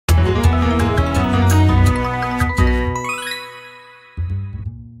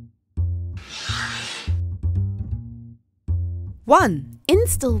1.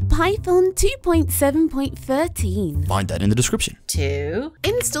 Install Python 2.7.13. Find that in the description. 2.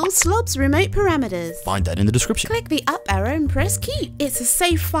 Install Slobs remote parameters. Find that in the description. Click the up arrow and press keep. It's a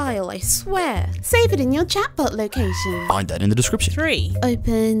safe file, I swear. Save it in your Chatbot location. Find that in the description. 3.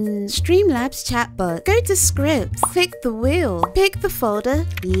 Open Streamlabs Chatbot. Go to Scripts. Click the wheel. Pick the folder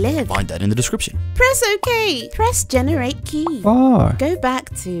Live. Find that in the description. Press OK. Press Generate Key. 4. Go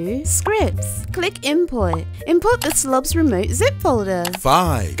back to Scripts. Click Import. Import the Slobs remote zip folder.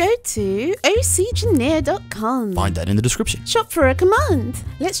 5. Go to ocgenere.com. Find that in the description. Shop for a command.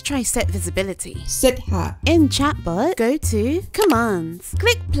 Let's try set visibility. Set hat. In Chatbot, go to Commands.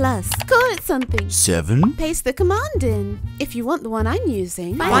 Click plus. Call it something. 7. Paste the command in. If you want the one I'm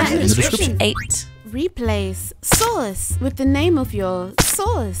using, Find that in the description. 8. Replace source with the name of your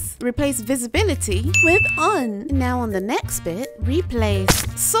source. Replace visibility with on. Now on the next bit, replace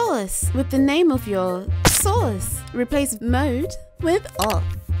source with the name of your source. Replace mode with off.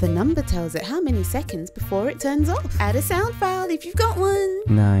 The number tells it how many seconds before it turns off. Add a sound file if you've got one.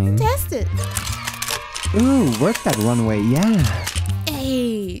 9. Test it. Ooh, work that runway, yeah.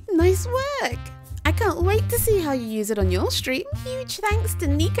 Hey, nice work. I can't wait to see how you use it on your stream. Huge thanks to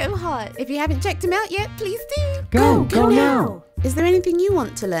NikoHeart. If you haven't checked him out yet, please do. Go now. Is there anything you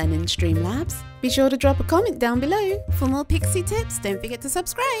want to learn in Streamlabs? Be sure to drop a comment down below. For more Pixie tips, don't forget to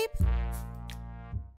subscribe.